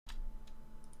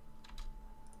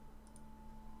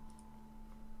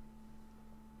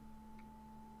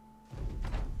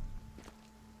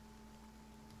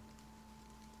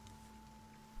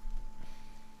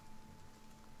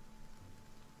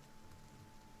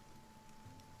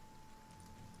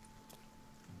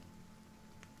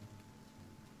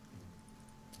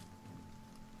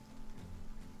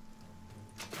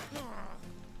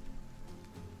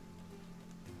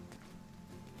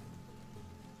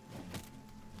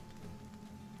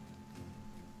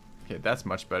Okay, that's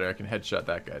much better. I can headshot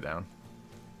that guy down.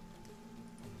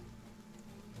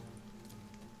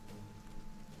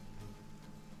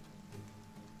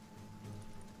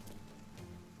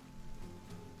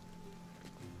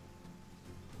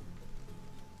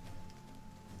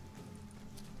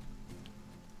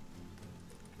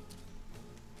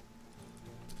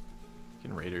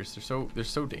 Fucking raiders, they're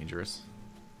so dangerous.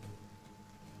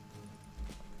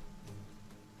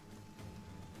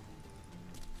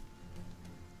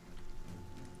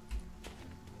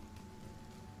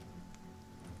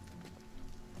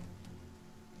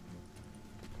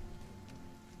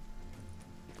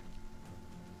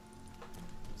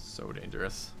 So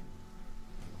dangerous.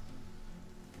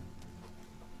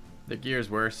 The gear's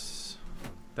worse.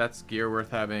 That's gear worth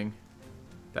having.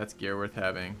 That's gear worth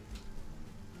having.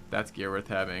 That's gear worth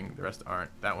having. The rest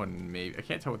aren't. That one maybe. I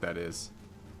can't tell what that is.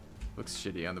 Looks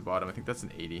shitty on the bottom. I think that's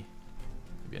an 80.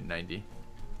 Maybe a 90.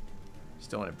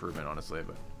 Still an improvement, honestly,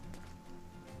 but.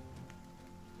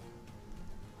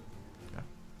 Yeah.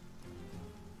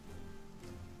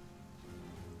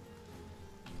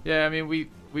 Yeah, I mean,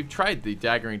 we've tried the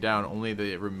daggering down only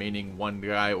the remaining one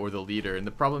guy or the leader, and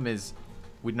the problem is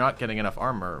we're not getting enough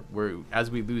armor.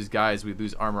 As we lose guys, we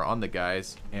lose armor on the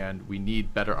guys, and we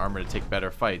need better armor to take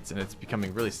better fights, and it's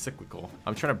becoming really cyclical.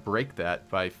 I'm trying to break that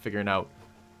by figuring out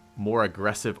more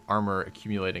aggressive armor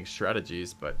accumulating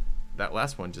strategies, but that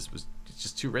last one just was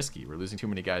just too risky. We're losing too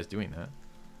many guys doing that.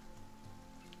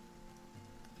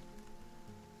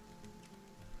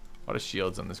 A lot of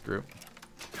shields on this group.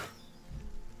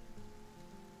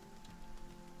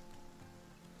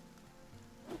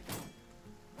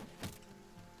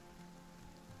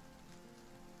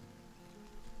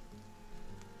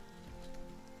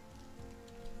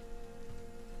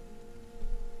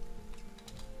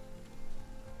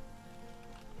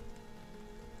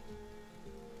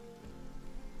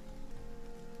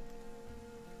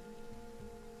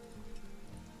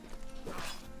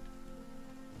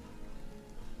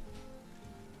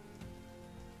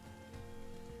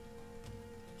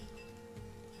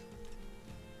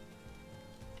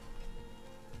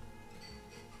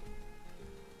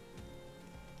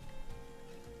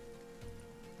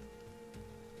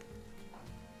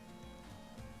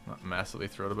 Not massively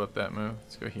thrilled about that move.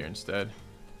 Let's go here instead.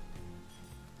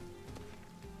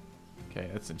 Okay,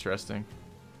 that's interesting.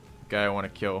 The guy I want to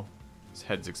kill, his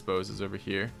head's exposed, is over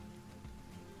here.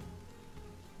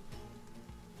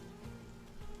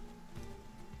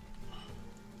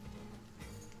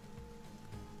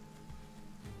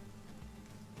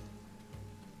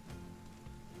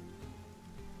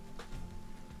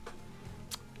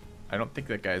 I don't think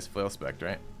that guy is flail spec'd,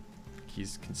 right?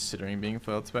 He's considering being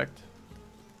flail spec'd.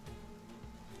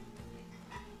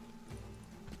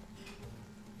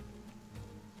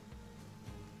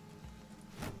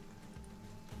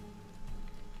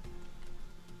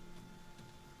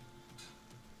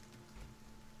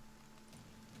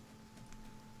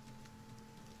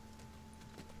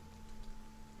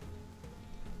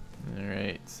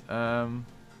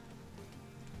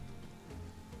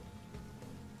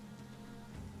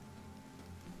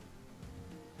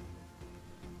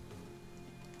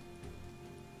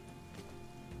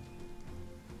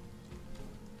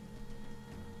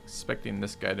 Expecting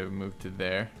this guy to move to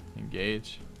there,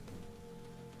 engage.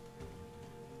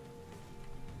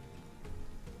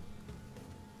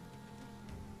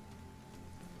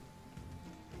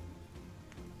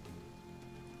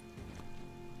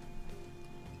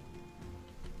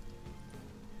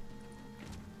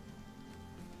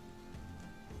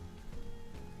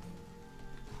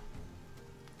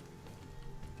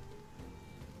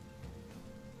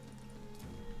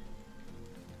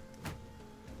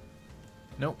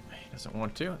 Nope, he doesn't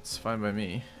want to. It's fine by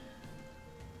me.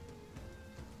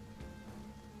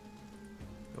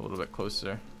 A little bit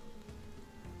closer.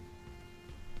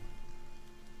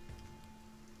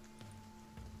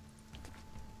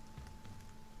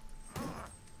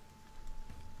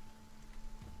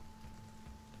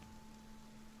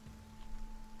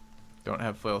 Don't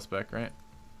have flail spec, right?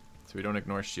 So we don't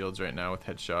ignore shields right now with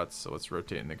headshots, so let's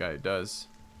rotate in the guy who does.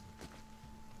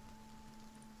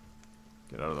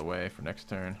 Get out of the way for next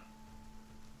turn.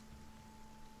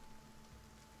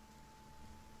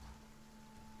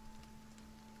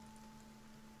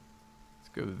 Let's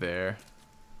go there.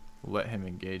 We'll let him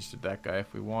engage to that guy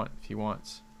if he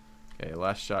wants. Okay,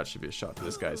 last shot should be a shot to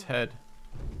this guy's head.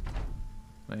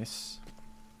 Nice.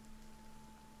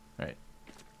 Alright.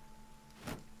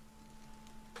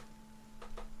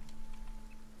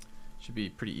 Should be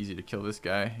pretty easy to kill this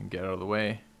guy and get out of the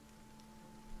way.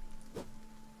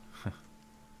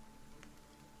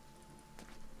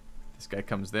 This guy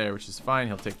comes there, which is fine.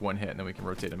 He'll take one hit, and then we can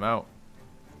rotate him out.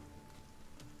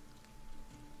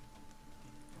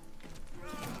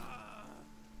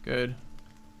 Good.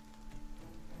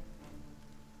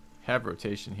 Have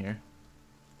rotation here.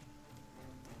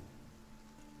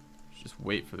 Just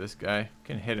wait for this guy.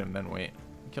 Can hit him, then wait.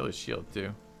 Kill his shield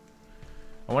too.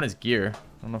 I want his gear.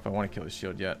 I don't know if I want to kill his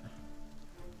shield yet.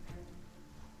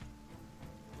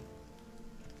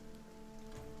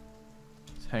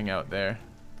 Let's hang out there.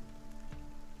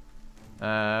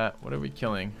 What are we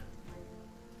killing?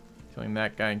 Killing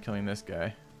that guy and killing this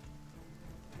guy.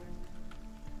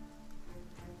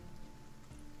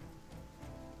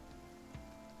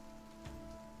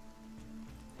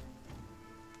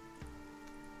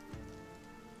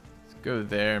 Go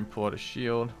there and pull out a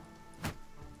shield.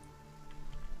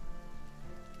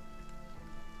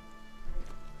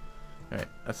 Alright,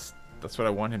 that's what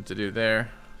I want him to do there.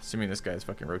 Assuming this guy's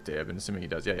fucking rotate. I've been assuming he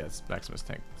does. Yeah, it's Maximus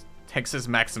tank. Texas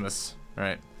Maximus.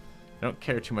 Alright. I don't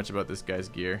care too much about this guy's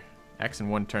gear. Axe in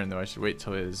one turn though. I should wait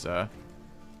till his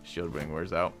shield wing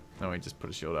wears out. No, he just put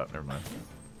a shield up. Never mind.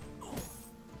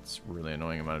 It's a really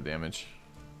annoying amount of damage.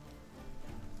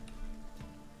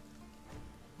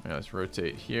 Yeah, let's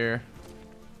rotate here.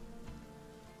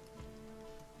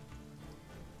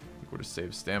 I think we'll just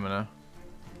save stamina.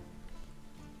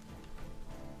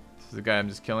 This is the guy I'm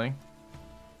just killing.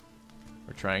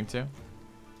 We're trying to.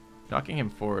 Knocking him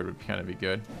forward would kind of be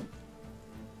good.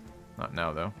 Not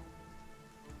now, though.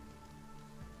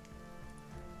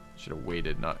 Should have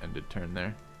waited, not ended turn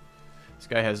there. This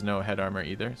guy has no head armor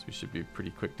either, so we should be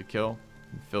pretty quick to kill.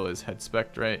 And fill his head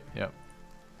spec, right? Yep.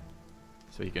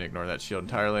 So he can ignore that shield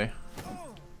entirely.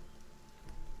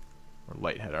 Or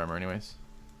light head armor anyways.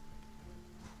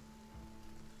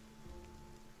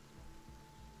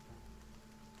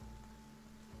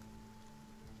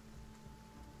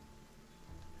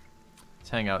 Let's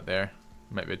hang out there.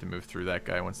 Might be able to move through that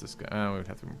guy once this guy... we would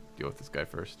have to deal with this guy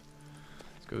first.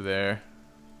 Let's go there.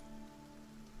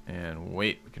 And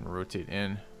wait, we can rotate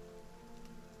in.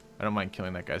 I don't mind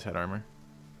killing that guy's head armor.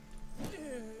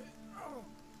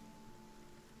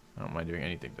 I don't mind doing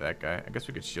anything to that guy. I guess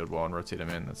we could shield wall and rotate him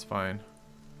in. That's fine.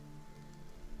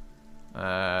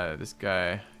 This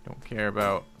guy, I don't care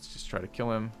about. Let's just try to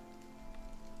kill him.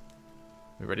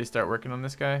 We ready to start working on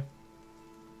this guy?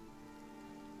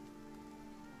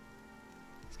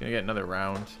 He's gonna get another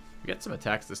round. We get some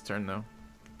attacks this turn though.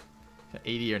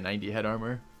 80 or 90 head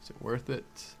armor. Is it worth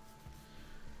it?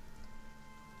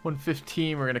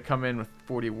 115. We're gonna come in with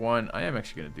 41. I am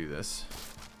actually gonna do this.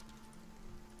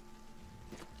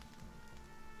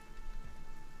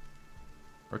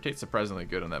 Rotate's surprisingly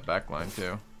good on that back line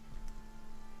too.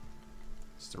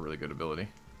 It's a really good ability.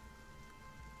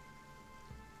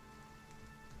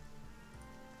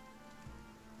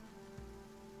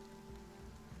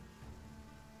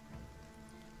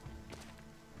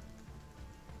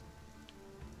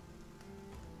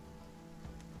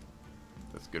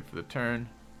 That's good for the turn.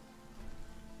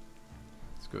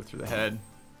 Let's go through the head.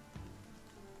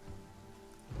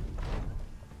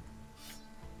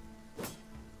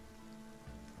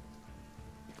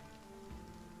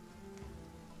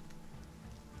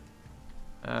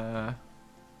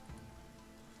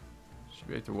 Should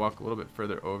be able to walk a little bit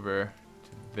further over to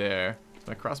there. Is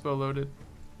my crossbow loaded?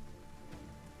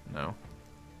 No.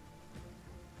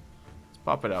 Let's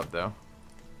pop it out though.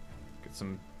 Get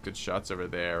some good shots over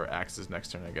there. Or axes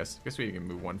next turn, I guess. I guess we can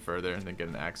move one further and then get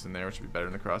an axe in there, which would be better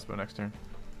than the crossbow next turn.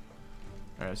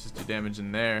 Alright, let's just do damage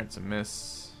in there. It's a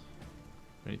miss.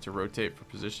 We need to rotate for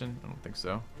position. I don't think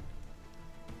so.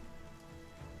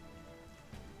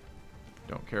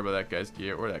 Don't care about that guy's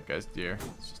gear or that guy's gear.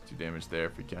 Let's just do damage there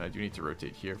if we can. I do need to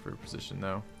rotate here for position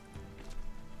though.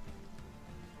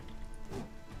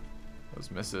 Those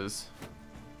misses.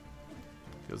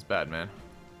 Feels bad, man.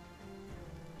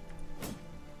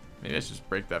 Maybe I should just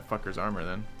break that fucker's armor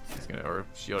then. He's gonna, or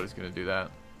shield is gonna do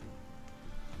that.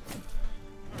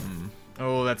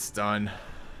 Oh, that's stun.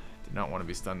 Did not want to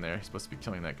be stunned there. He's supposed to be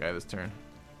killing that guy this turn.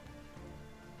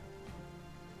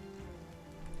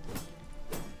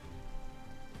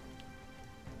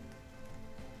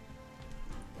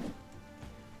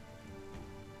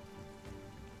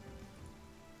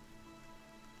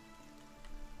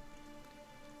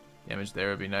 Damage there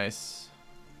would be nice.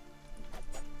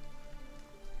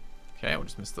 Okay, we'll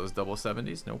just miss those double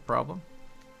 70s, no problem.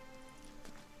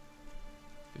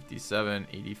 57,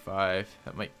 85,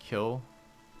 that might kill.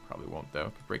 Probably won't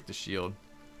though, could break the shield.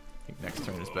 I think next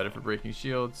turn is better for breaking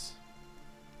shields.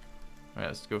 Alright,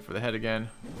 let's go for the head again.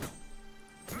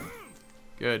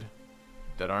 Good.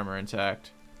 That armor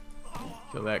intact.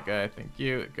 Kill that guy, thank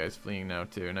you. That guy's fleeing now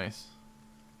too, nice.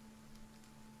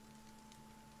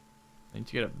 I need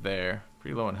to get up there.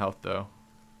 Pretty low on health though.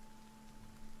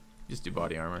 Just do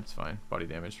body armor, it's fine. Body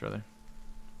damage rather.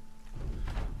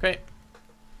 Okay.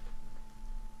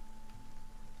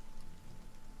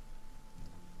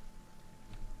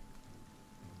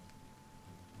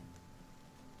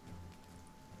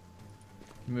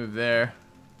 Move there.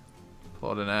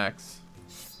 Pull out an axe.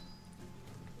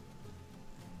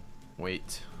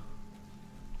 Wait.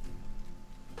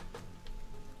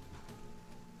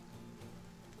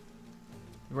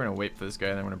 We're gonna wait for this guy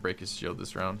and then we're gonna break his shield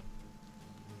this round.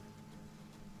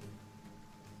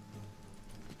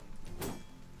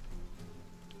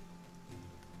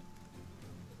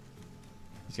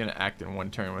 He's gonna act in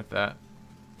one turn with that.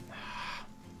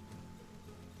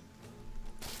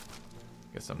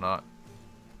 Guess I'm not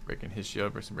breaking his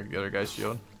shield versus breaking the other guy's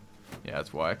shield. Yeah,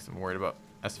 that's why, because I'm worried about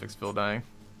Asphyx Phil dying.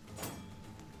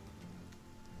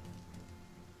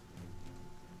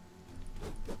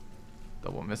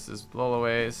 Double misses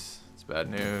blowaways. It's bad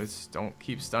news. Don't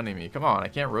keep stunning me. Come on, I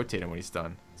can't rotate him when he's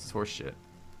stunned. This is horse shit.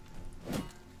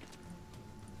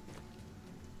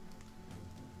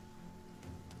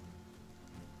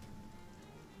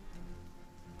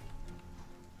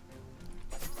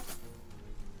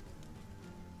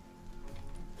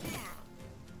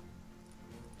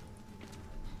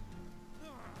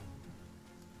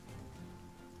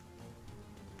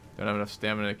 Don't have enough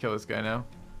stamina to kill this guy now.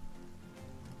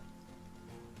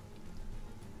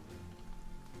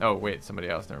 Oh, wait, somebody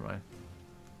else. Never mind.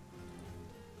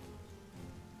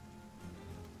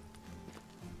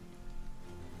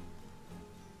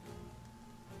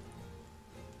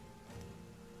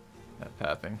 That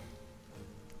pathing.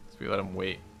 So we let him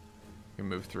wait. We can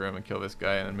move through him and kill this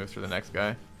guy and then move through the next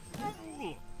guy.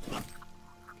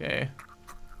 Okay.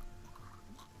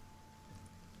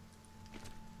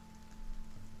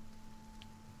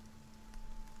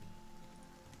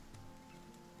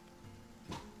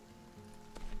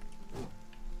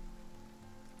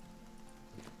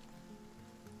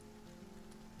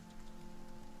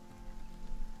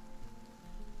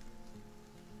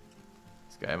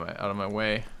 Guy out of my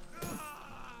way.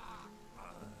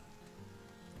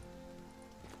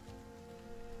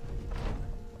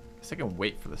 Guess I can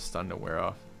wait for the stun to wear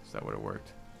off. So that would have worked.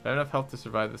 Do I have enough health to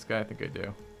survive this guy? I think I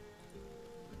do.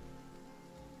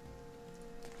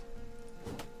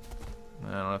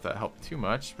 I don't know if that helped too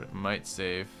much, but it might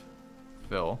save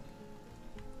Phil.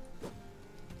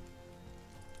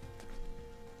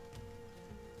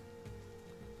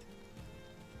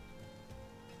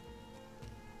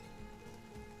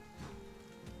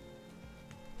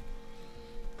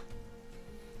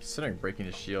 Considering breaking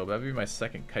his shield, that would be my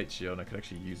second kite shield, and I could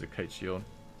actually use a kite shield.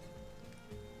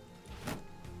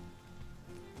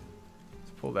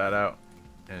 Let's pull that out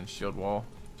and shield wall.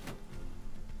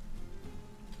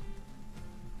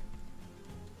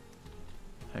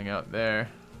 Hang out there.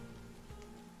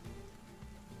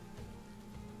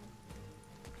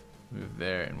 Move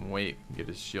there and wait and get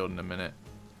his shield in a minute.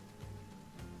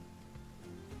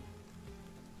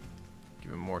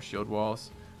 Give him more shield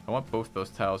walls. I want both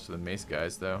those tiles for the mace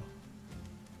guys, though. I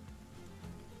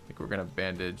think we're gonna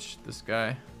bandage this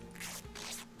guy.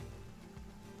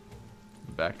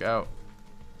 Back out.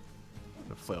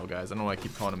 The flail guys. I don't know why I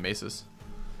keep calling them maces.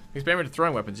 Experiment to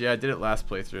throwing weapons. Yeah, I did it last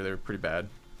playthrough. They were pretty bad.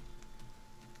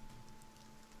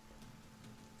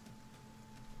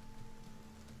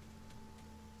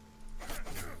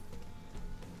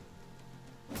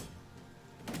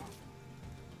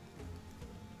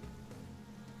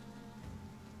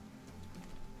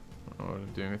 What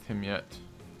I'm doing with him yet.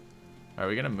 Are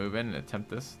we gonna move in and attempt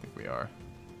this? I think we are.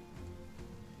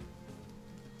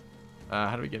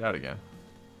 How do we get out again?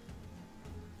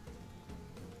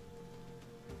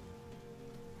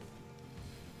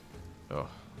 Oh,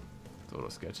 it's a little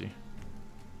sketchy.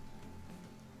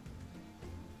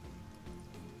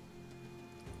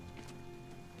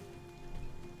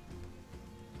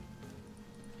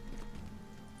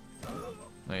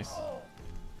 Nice.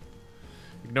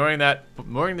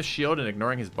 Ignoring the shield and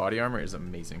ignoring his body armor is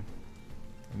amazing.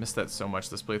 I missed that so much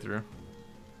this playthrough.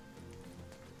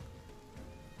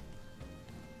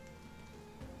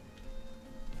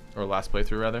 Or last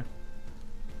playthrough, rather.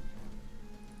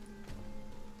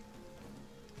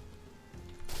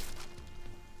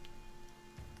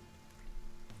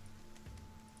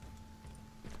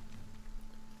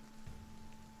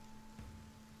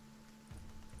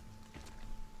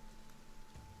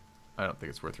 I don't think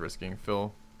it's worth risking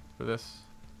Phil for this.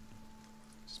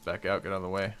 Just back out, get out of the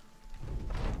way.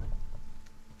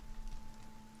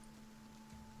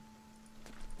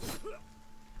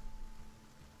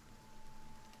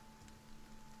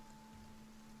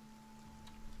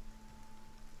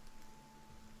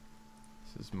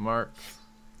 This is Mark.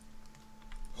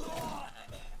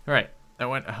 Alright, that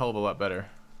went a hell of a lot better.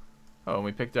 Oh, and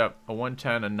we picked up a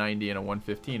 110, a 90, and a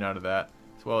 115 out of that,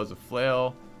 as well as a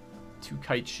flail, 2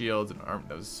 kite shields, and arm.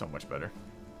 That was so much better.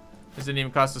 This didn't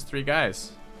even cost us 3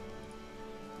 guys.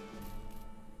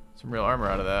 Some real armor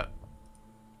out of that.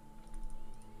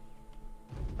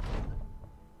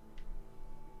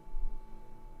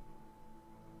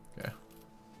 Okay.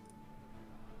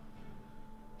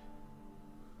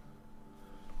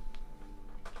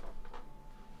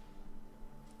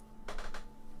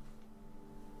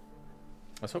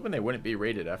 I was hoping they wouldn't be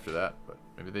rated after that, but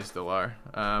maybe they still are.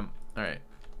 Alright.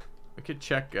 We could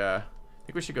check, I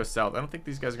think we should go south. I don't think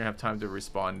these guys are going to have time to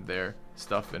respawn their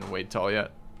stuff in Wade Tall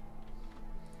yet.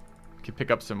 We could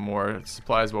pick up some more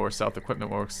supplies while we're south,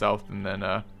 equipment while we're south, and then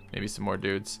maybe some more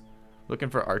dudes. Looking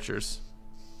for archers.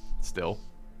 Still.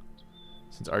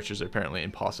 Since archers are apparently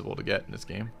impossible to get in this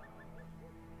game.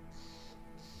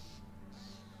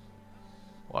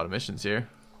 A lot of missions here.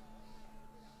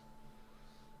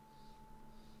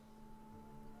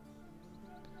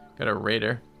 Got a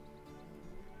raider.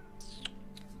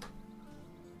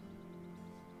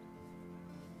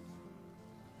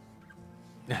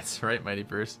 That's right, Mighty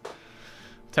Bruce.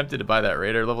 Tempted to buy that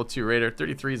raider. Level 2 raider.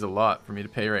 33 is a lot for me to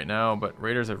pay right now, but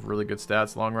raiders have really good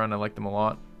stats. Long run, I like them a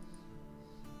lot.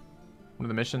 What are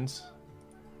the missions?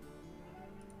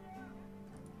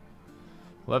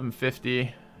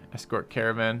 1150. Escort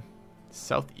caravan.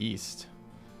 Southeast.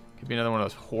 Could be another one of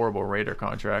those horrible raider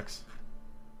contracts.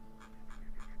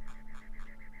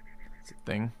 It's a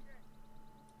thing.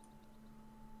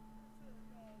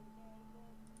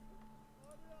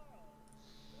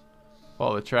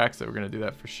 Follow the tracks, that we're going to do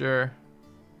that for sure.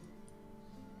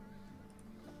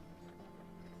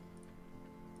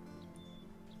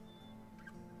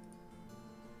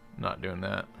 Not doing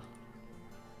that.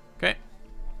 Okay.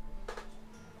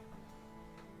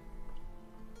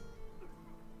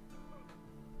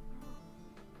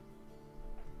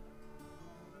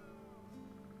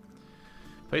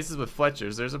 Places with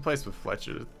Fletchers. There's a place with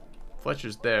Fletchers.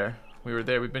 Fletcher's there. We were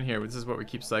there. We've been here. This is what we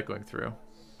keep cycling through.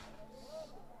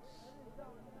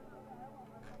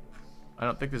 I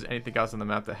don't think there's anything else on the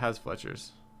map that has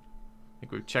Fletchers. I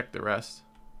think we've checked the rest.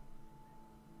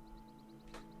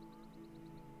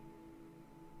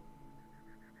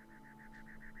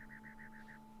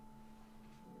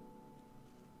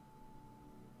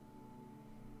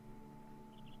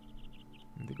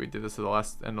 I think we did this at the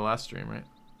end of the last stream, right?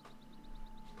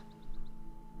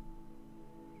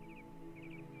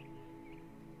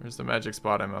 Where's the magic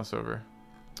spot I mouse over?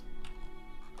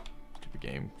 Stupid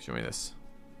game. Show me this.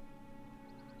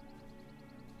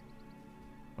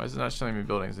 Why is it not showing me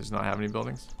buildings? Does it not have any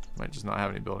buildings? It might just not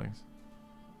have any buildings.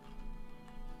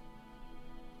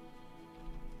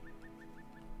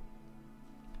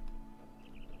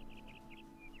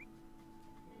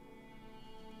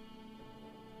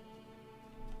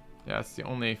 Yeah, it's the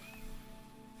only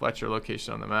Fletcher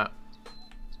location on the map.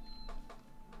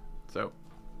 So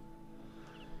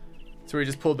we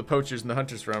just pulled the poachers and the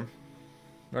hunters from.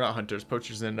 Or not hunters,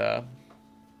 poachers and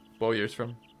bowyers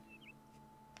from.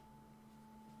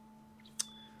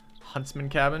 Huntsman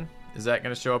cabin. Is that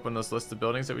going to show up on this list of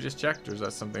buildings that we just checked, or is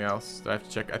that something else that I have to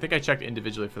check? I think I checked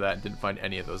individually for that and didn't find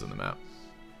any of those on the map.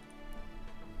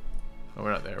 Oh,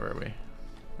 we're not there. Where are we?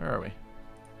 Where are we?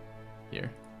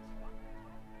 Here.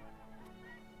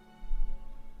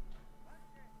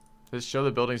 Does it show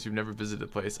the buildings you've never visited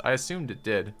the place? I assumed it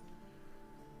did.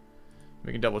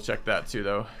 We can double check that too,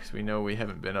 though, because we know we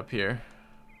haven't been up here.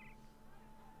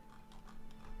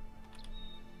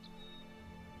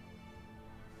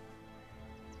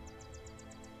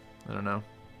 I don't know.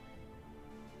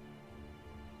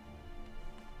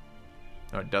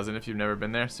 No, it doesn't if you've never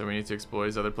been there, so we need to explore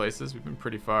these other places. We've been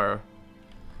pretty far.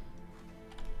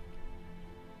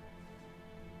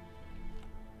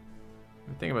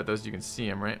 The thing about those, you can see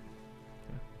them, right?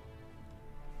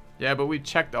 Yeah, but we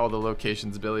checked all the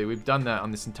locations, Billy. We've done that on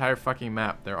this entire fucking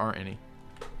map. There aren't any.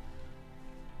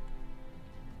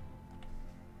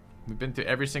 We've been to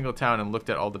every single town and looked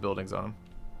at all the buildings on them.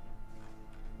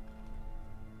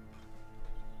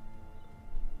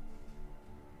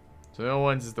 So the only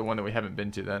one is the one that we haven't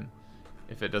been to then.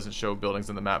 If it doesn't show buildings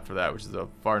on the map for that, which is the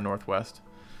far northwest.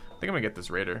 I think I'm gonna get this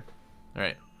raider.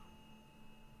 Alright.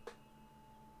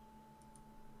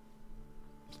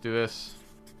 Let's do this.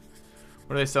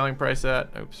 What are they selling price at?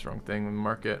 Oops, wrong thing in the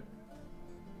market.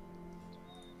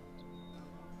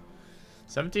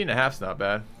 17.5's not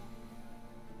bad.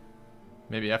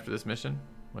 Maybe after this mission,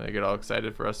 when they get all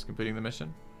excited for us completing the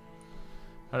mission.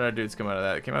 How did our dudes come out of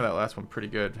that? It came out of that last one pretty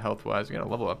good health-wise. We got a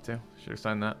level up too. Should have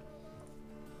signed that.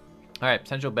 Alright,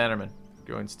 potential bannerman.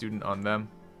 Going student on them.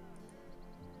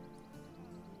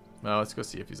 Well, let's go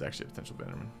see if he's actually a potential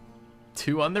bannerman.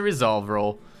 2 on the resolve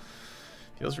roll.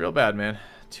 Feels real bad, man.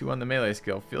 2 on the melee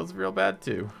skill. Feels real bad,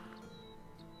 too.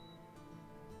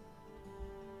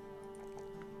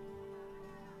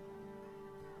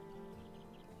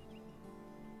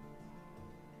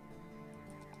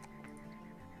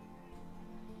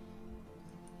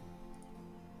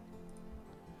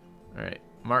 Alright,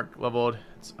 Mark leveled.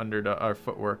 It's under our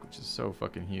footwork, which is so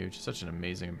fucking huge. Such an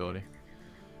amazing ability.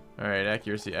 Alright,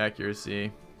 accuracy,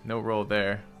 accuracy. No roll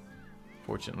there,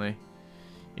 fortunately.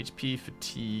 HP,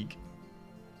 fatigue.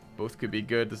 Both could be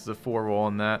good. This is a 4 roll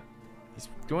on that. He's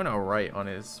doing alright on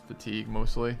his fatigue,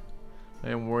 mostly. I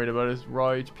am worried about his raw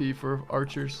HP for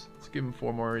archers. Let's give him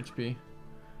 4 more HP.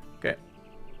 Okay.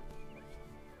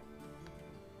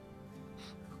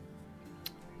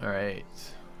 Alright.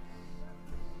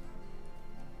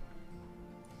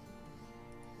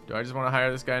 Do I just want to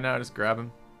hire this guy now? Just grab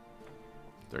him.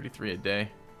 33 a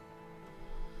day.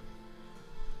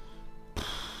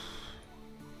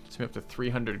 It's me up to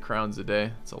 300 crowns a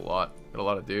day. That's a lot. Got a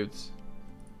lot of dudes.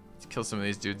 Let's kill some of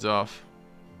these dudes off.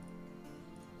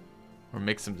 Or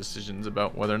make some decisions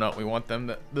about whether or not we want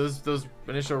them. Those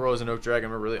initial rows in Oak Dragon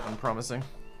were really unpromising.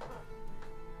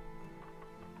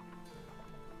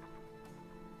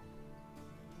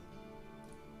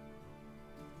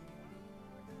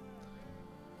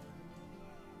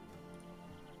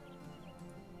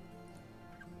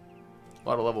 A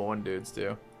lot of level 1 dudes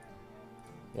too.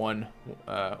 1,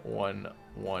 1,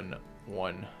 1,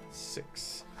 1,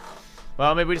 6.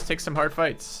 Well, maybe we just take some hard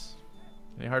fights.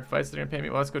 Any hard fights that are gonna pay me?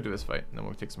 Well, let's go do this fight, and then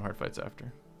we'll take some hard fights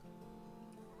after.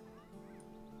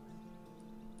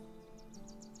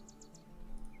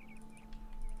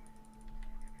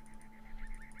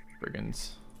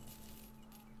 Brigands.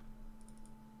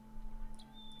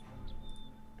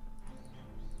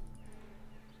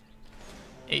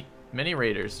 Many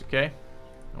raiders, okay?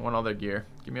 I want all their gear.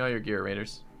 Give me all your gear,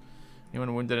 raiders.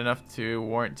 Anyone wounded enough to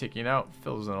warrant taking out?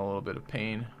 Phil's in a little bit of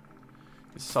pain.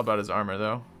 Just sub out his armor,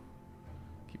 though.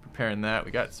 Keep repairing that.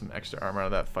 We got some extra armor out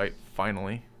of that fight,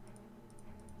 finally.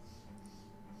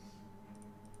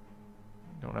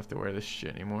 Don't have to wear this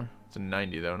shit anymore. It's a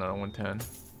 90, though, not a 110.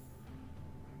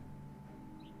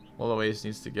 Always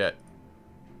needs to get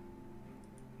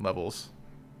levels.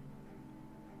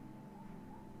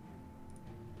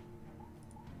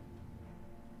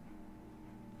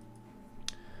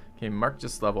 Okay, Mark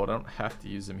just leveled. I don't have to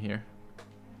use him here.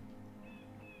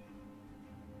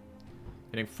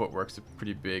 Getting footwork's a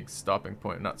pretty big stopping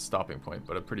point. Not stopping point,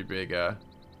 but a pretty big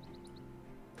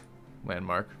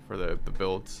landmark for the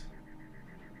builds.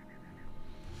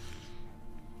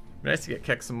 Nice to get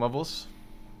Keck some levels.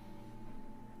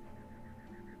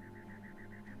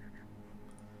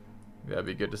 That'd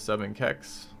be good to sub in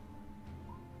Keks.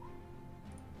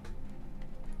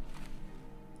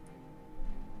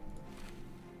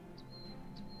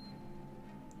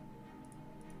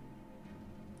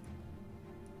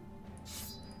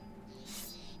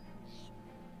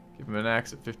 Give him an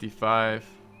axe at 55.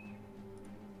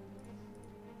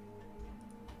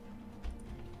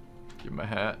 Give him a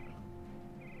hat.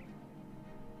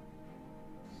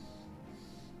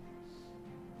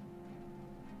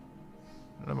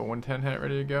 I don't have a 110 hat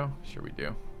ready to go? Sure we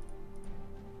do.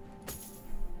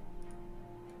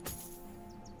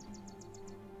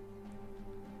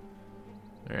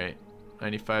 Alright,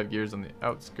 95 gears on the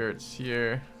outskirts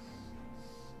here.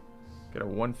 Got a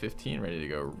 115 ready to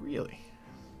go. Really?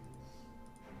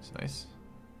 It's nice.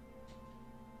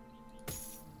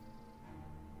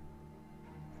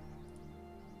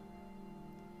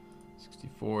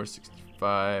 $64,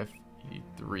 $65,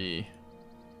 $83.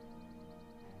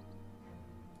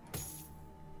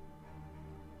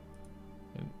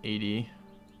 And $80.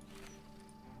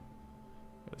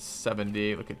 Got a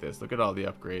 $70. Look at this. Look at all the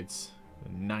upgrades.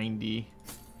 $90.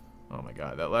 Oh my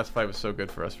god, that last fight was so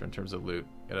good for us in terms of loot.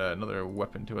 Got another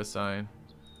weapon to assign.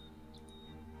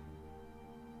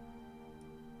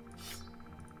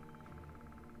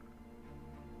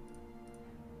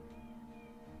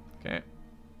 Okay.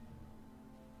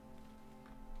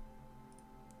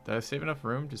 Did I save enough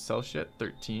room to sell shit?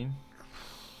 13.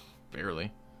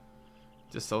 Barely.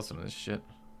 Just sell some of this shit.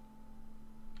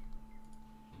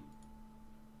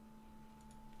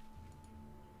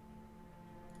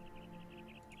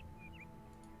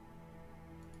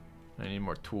 I need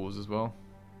more tools as well.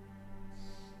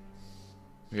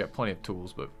 We got plenty of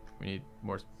tools, but we need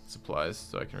more supplies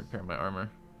so I can repair my armor.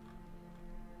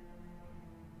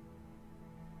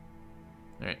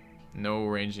 Alright, no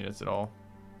range units at all.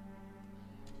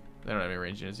 They don't have any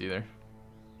range units either.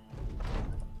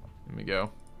 we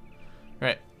go.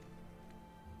 Right.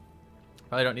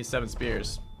 Probably don't need 7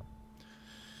 spears.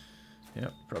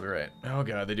 Yep, probably right. Oh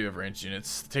god, they do have ranged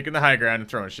units. Taking the high ground and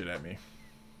throwing shit at me.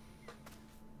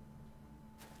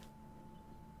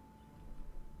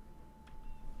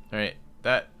 Alright,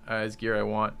 that is gear I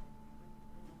want.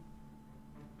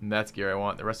 And that's gear I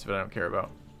want. The rest of it I don't care about.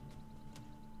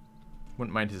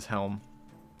 Wouldn't mind his helm.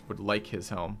 Would like his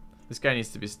helm. This guy needs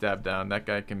to be stabbed down. That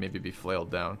guy can maybe be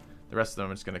flailed down. The rest of them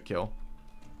I'm just going to kill.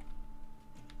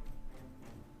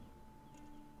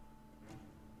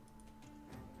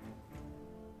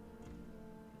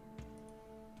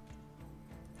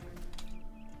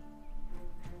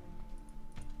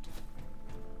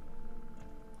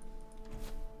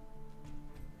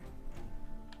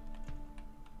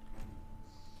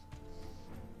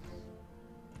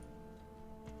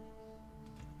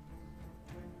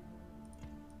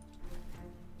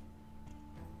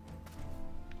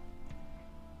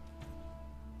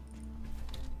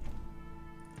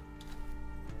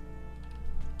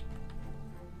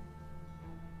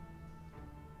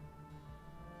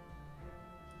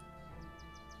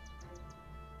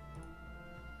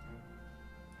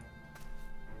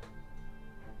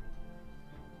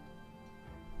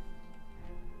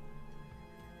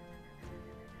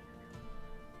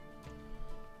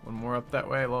 One more up that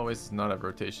way. I'll always not have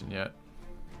rotation yet.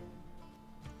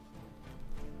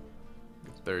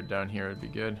 The third down here would be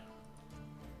good.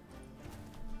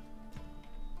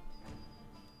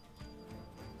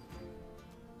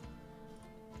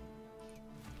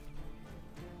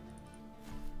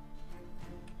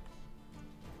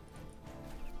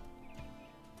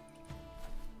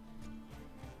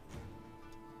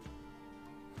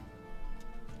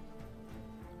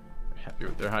 Happy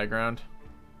with their high ground.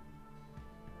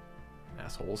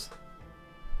 Assholes.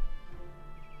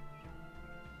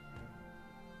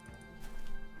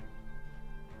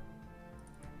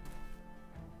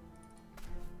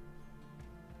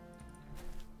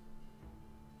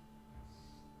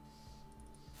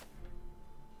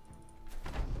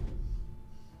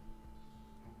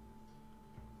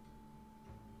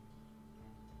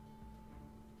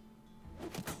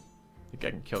 Think I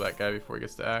can kill that guy before he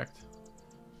gets to act.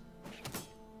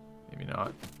 Maybe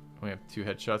not. We have 2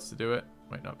 headshots to do it.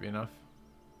 Might not be enough.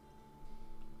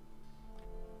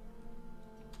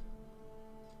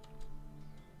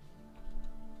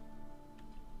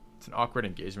 It's an awkward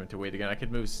engagement to wait again. I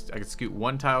could scoot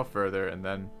 1 tile further and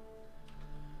then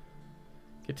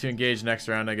get to engage next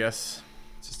round, I guess.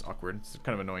 It's just awkward. It's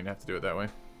kind of annoying to have to do it that way.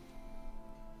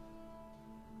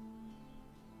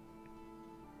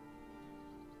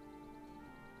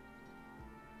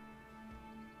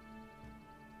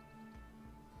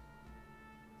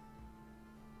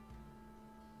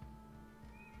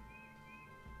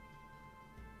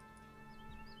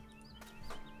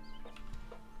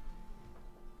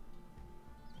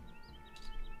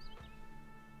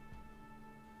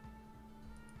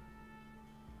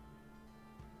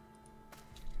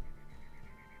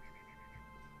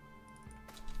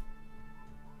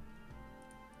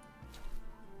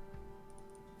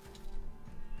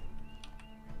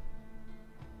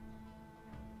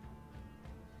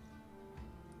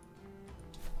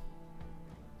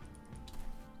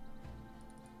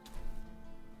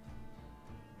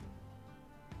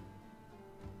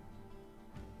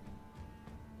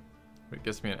 It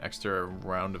gives me an extra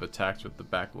round of attacks with the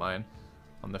back line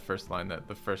on the first line, that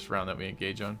the first round that we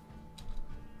engage on.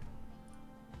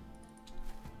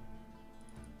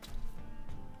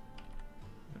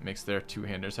 It makes their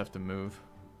 2-handers have to move.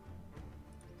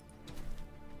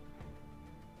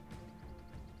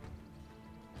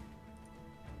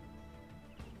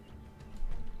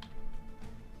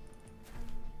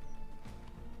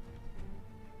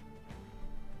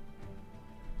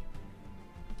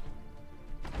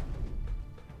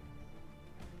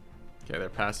 Okay, they're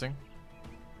passing.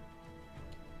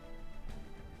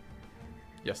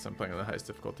 Yes, I'm playing on the highest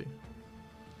difficulty.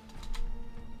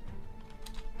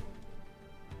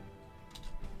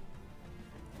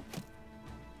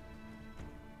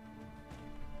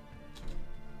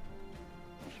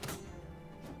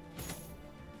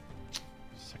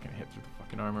 Second hit through the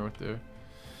fucking armor with your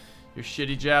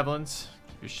shitty javelins.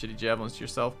 Keep your shitty javelins to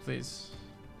yourself, please.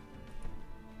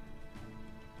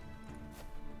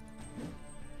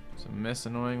 Miss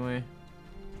annoyingly.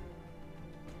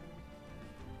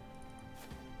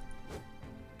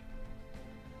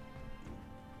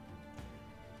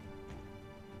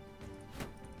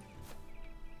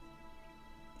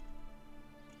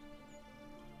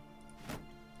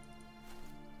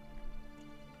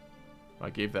 I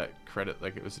gave that credit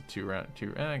like it was a 2-round.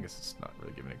 I guess it's not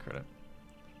really giving it credit.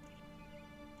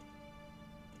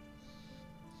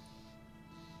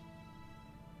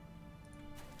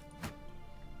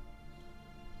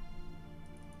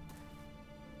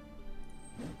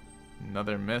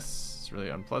 another miss. It's really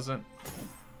unpleasant.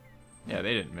 Yeah,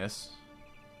 they didn't miss.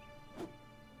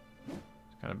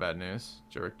 It's kind of bad news.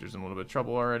 Joe Richter's in a little bit of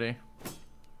trouble already.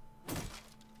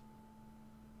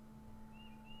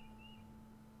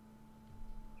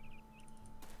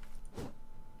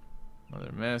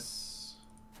 Another miss.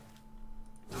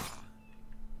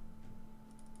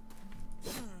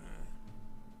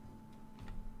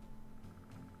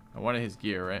 I wanted his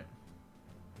gear, right?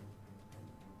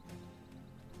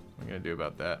 What are we gonna do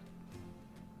about that?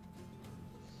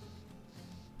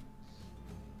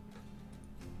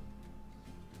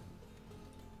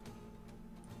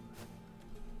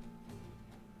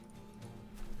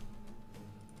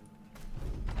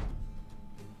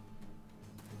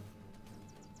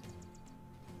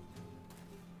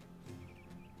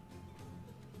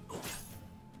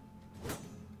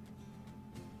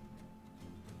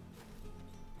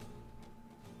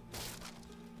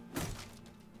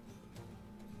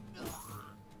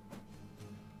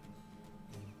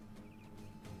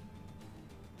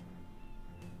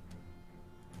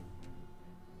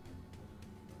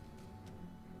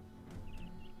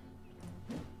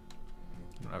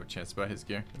 I have a chance about his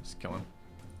gear. Just kill him.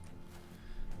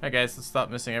 Alright guys, let's stop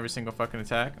missing every single fucking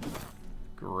attack.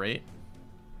 Great.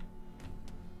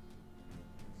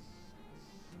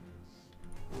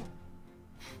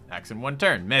 Axe in one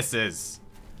turn. Misses.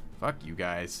 Fuck you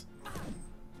guys.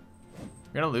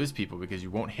 You're gonna lose people because you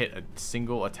won't hit a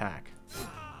single attack.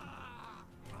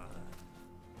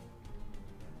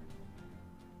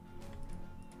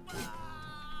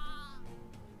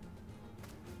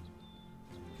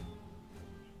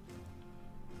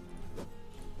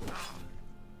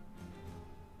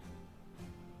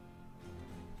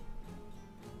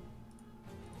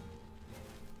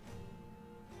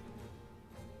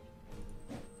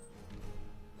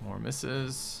 More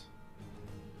misses.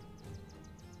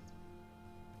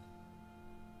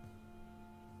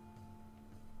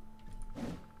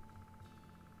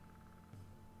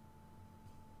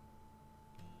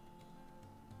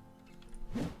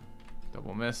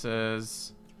 Double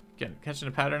misses. Again, catching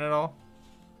a pattern at all?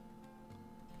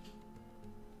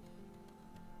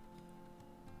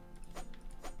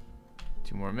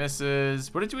 Two more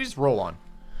misses. What did we just roll on?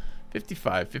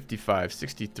 55, 55,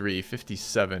 63,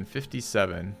 57,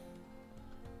 57.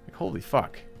 Like, holy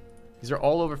fuck. These are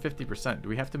all over 50%. Do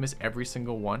we have to miss every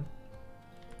single one?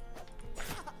 I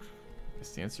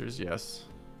guess the answer is yes.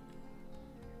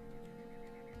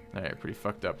 Alright, pretty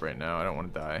fucked up right now. I don't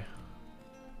want to die.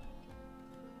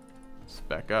 Let's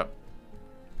back up.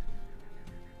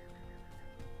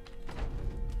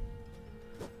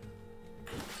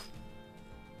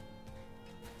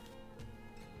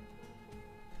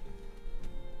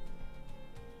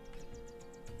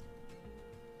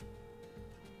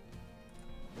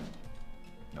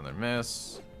 Another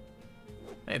miss.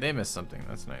 Hey, they missed something.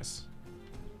 That's nice.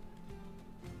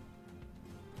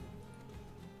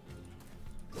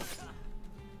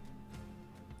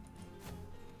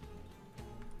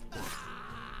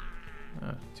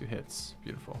 Ah, 2 hits.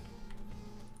 Beautiful.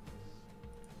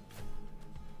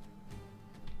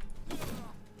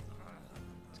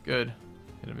 It's good.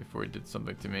 Hit him before he did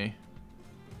something to me.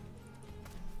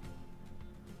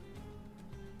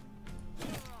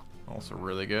 Also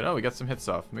really good. Oh, we got some hits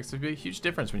off. Makes a big, huge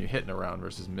difference when you hit in a round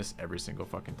versus miss every single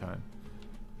fucking time.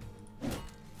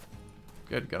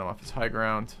 Good. Got him off his high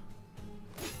ground.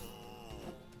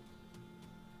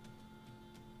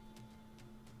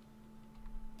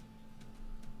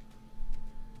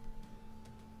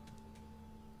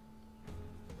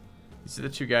 These are the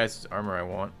 2 guys whose armor I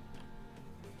want.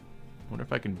 I wonder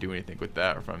if I can do anything with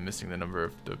that, or if I'm missing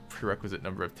the prerequisite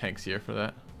number of tanks here for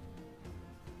that.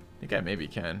 I think I maybe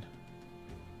can.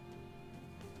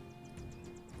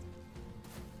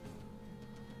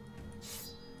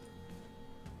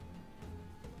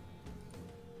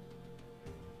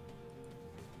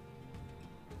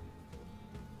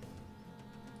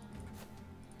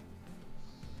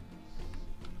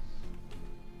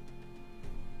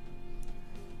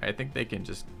 I think they can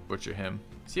just butcher him.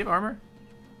 Does he have armor?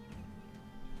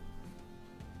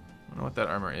 I don't know what that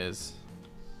armor is.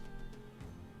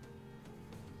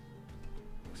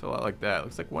 Looks a lot like that.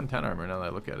 Looks like 110 armor now that I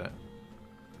look at it.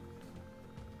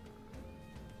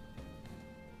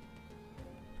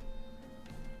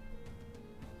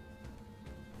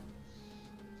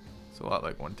 It's a lot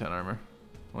like 110 armor.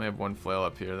 Only have 1 flail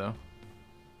up here though.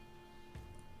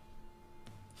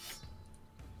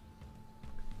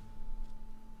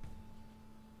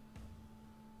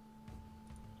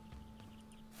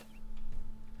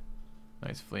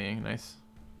 Nice fleeing, nice.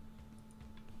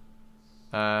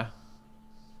 Get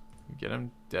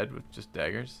him dead with just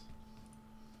daggers.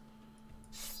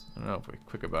 I don't know if we're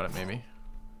quick about it, maybe.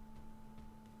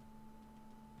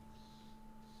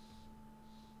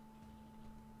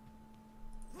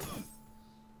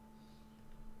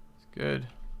 It's good.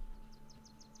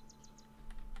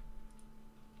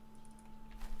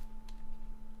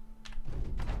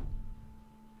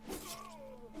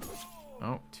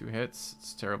 Oh, 2 hits.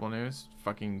 It's terrible news.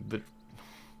 Fucking lit.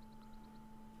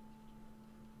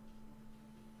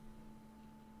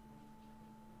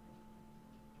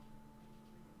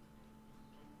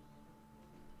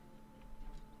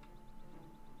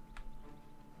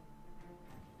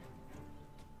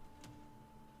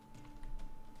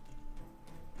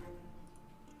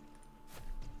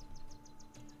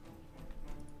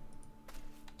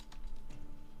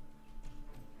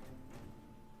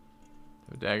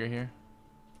 A dagger here.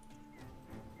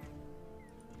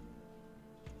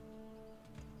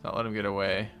 Not let him get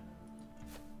away.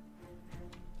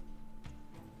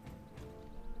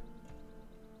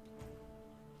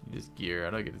 Need his gear. How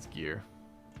do I get his gear?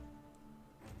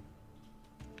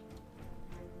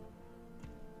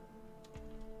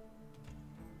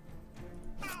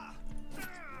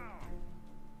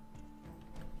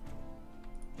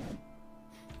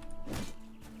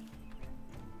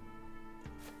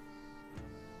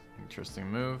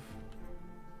 Interesting move.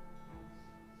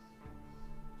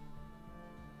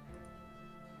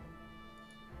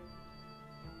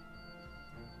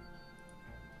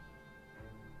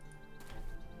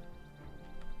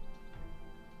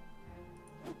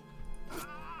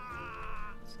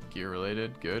 Gear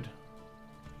related, good.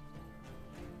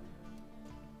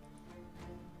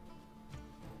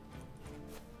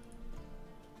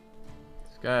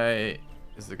 This guy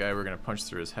is the guy we're gonna punch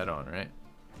through his head on, right?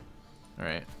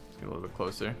 Alright, let's get a little bit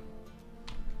closer.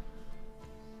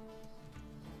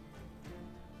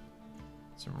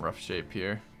 Some rough shape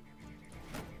here.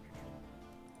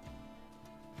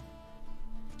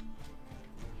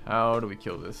 How do we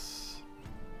kill this?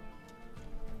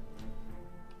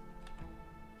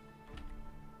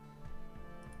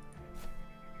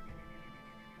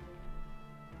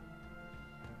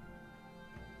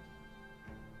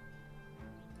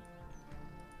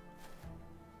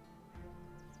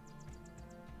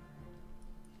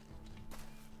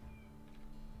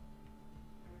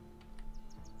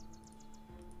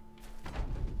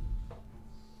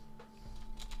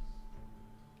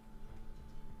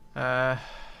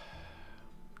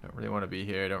 Don't really want to be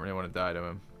here. Don't really want to die to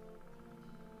him.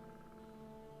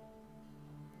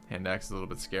 Hand axe is a little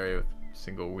bit scary with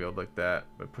single wield like that,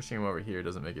 but pushing him over here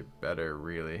doesn't make it better,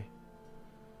 really.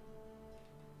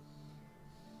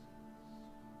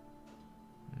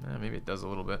 Maybe it does a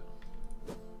little bit.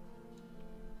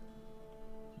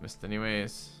 Missed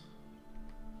anyways.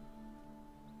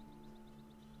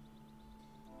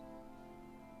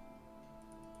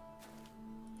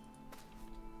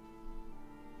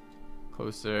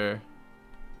 Closer.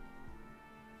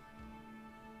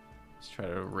 Let's try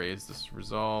to raise this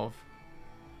resolve.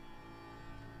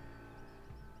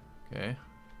 Okay.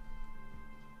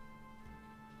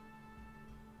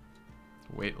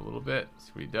 Wait a little bit.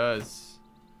 See what he does.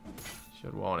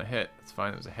 Showed wall and a hit. That's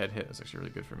fine. It was a head hit. That's actually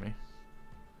really good for me.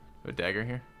 A dagger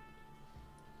here?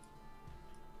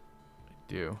 I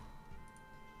do.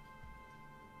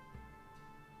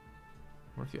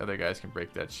 What if the other guys can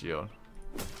break that shield?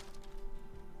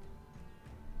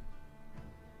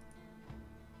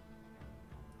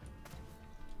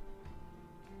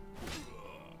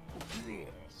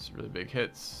 It's really big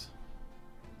hits.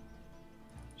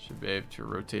 Should be able to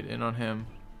rotate in on him.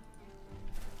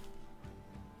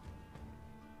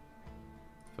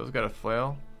 Phil's got a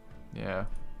flail? Yeah.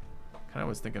 Kinda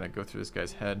was thinking I'd go through this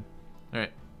guy's head.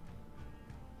 Alright.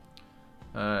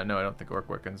 No, I don't think orc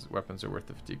weapons are worth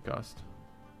the fatigue cost.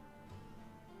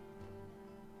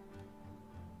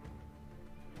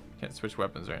 Can't switch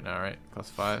weapons right now, right?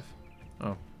 Cost 5.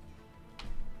 Oh.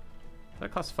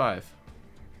 That cost 5.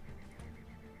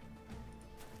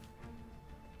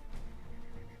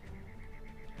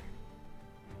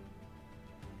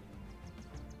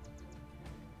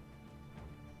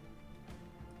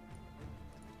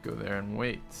 Go there and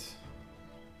wait.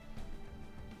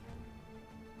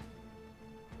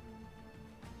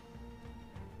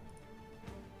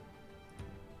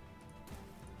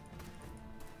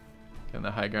 Get on the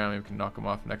high ground, maybe we can knock him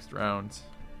off next round.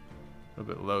 A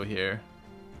little bit low here.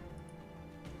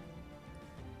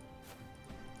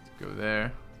 Let's go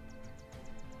there.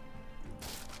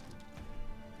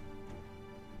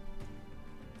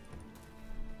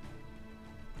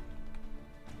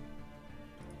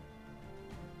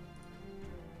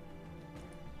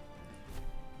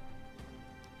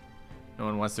 No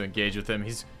one wants to engage with him.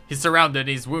 He's surrounded,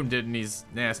 he's wounded, and he's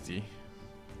nasty.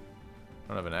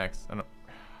 don't have an axe. I don't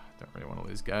really want to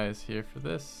lose guys here for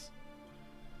this.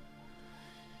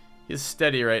 He's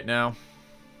steady right now.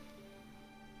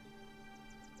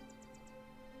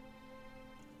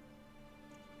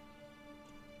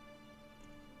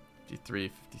 53,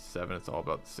 57, it's all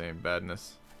about the same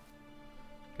badness.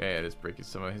 Okay, it is breaking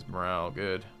some of his morale.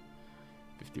 Good.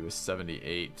 50 was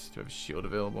 78. Do I have a shield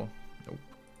available? Nope.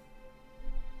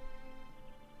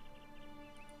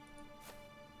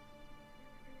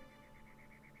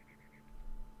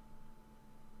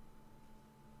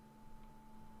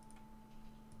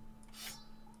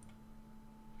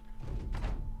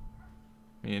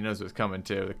 I mean, he knows what's coming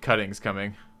too. The cutting's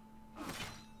coming.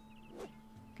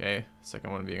 Okay,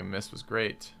 second one being a miss was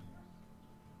great.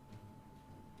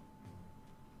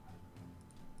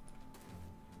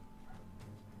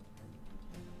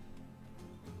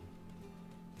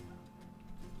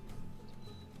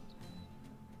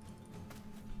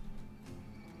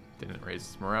 Didn't raise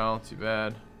his morale, too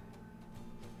bad.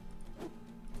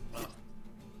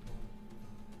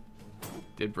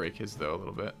 Did break his though a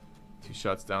little bit. 2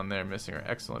 shots down there missing are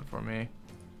excellent for me.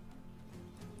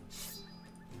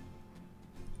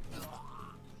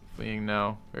 Fleeing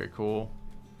now, very cool.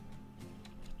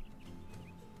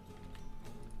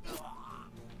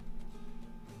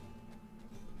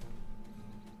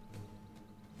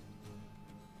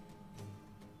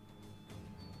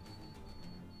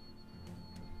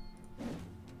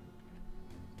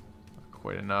 Not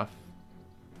quite enough.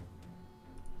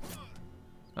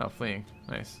 Oh, fleeing,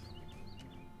 nice.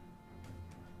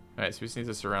 Alright, so we just need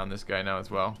to surround this guy now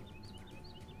as well.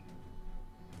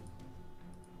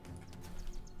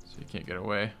 So he can't get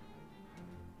away.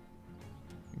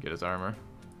 Get his armor.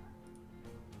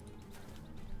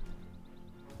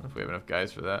 I don't know if we have enough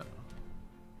guys for that.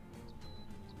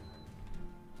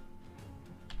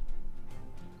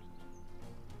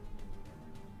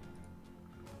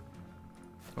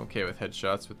 Okay with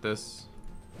headshots with this.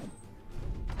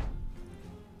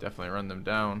 Definitely run them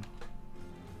down.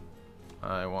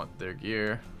 I want their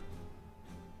gear.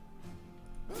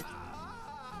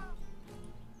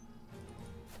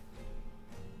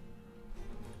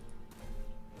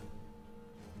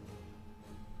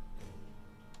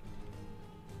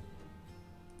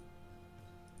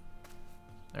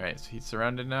 Alright, so he's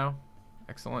surrounded now.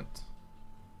 Excellent.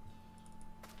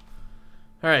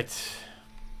 Alright.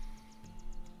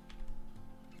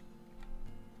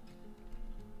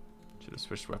 Should have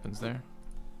switched weapons there.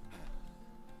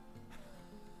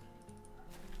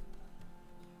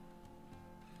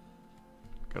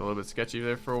 Got a little bit sketchy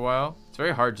there for a while. It's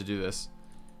very hard to do this.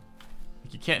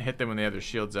 Like, you can't hit them when they have their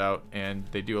shields out, and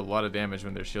they do a lot of damage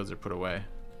when their shields are put away.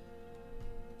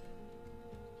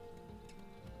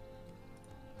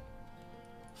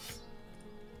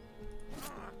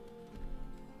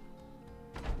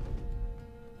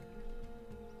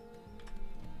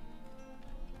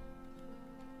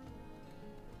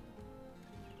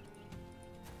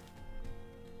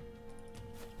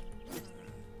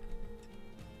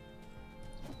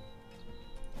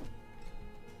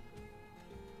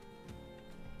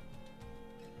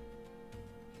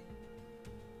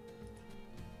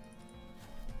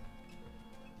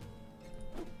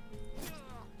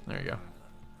 There you go.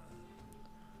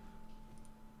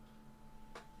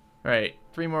 Alright,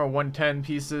 3 more 110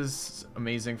 pieces.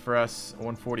 Amazing for us. A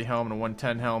 140 helm and a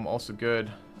 110 helm, also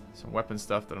good. Some weapon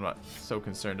stuff that I'm not so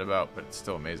concerned about, but it's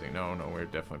still amazing. No, we're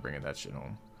definitely bringing that shit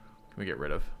home. Can we get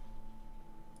rid of?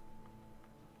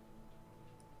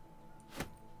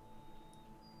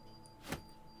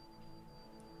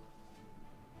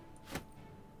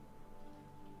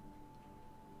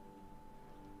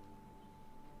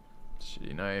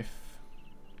 Shitty knife.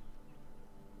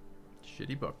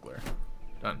 Shitty buckler.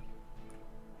 Done.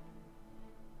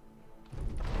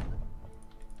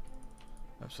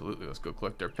 Absolutely, let's go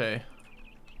collect our pay.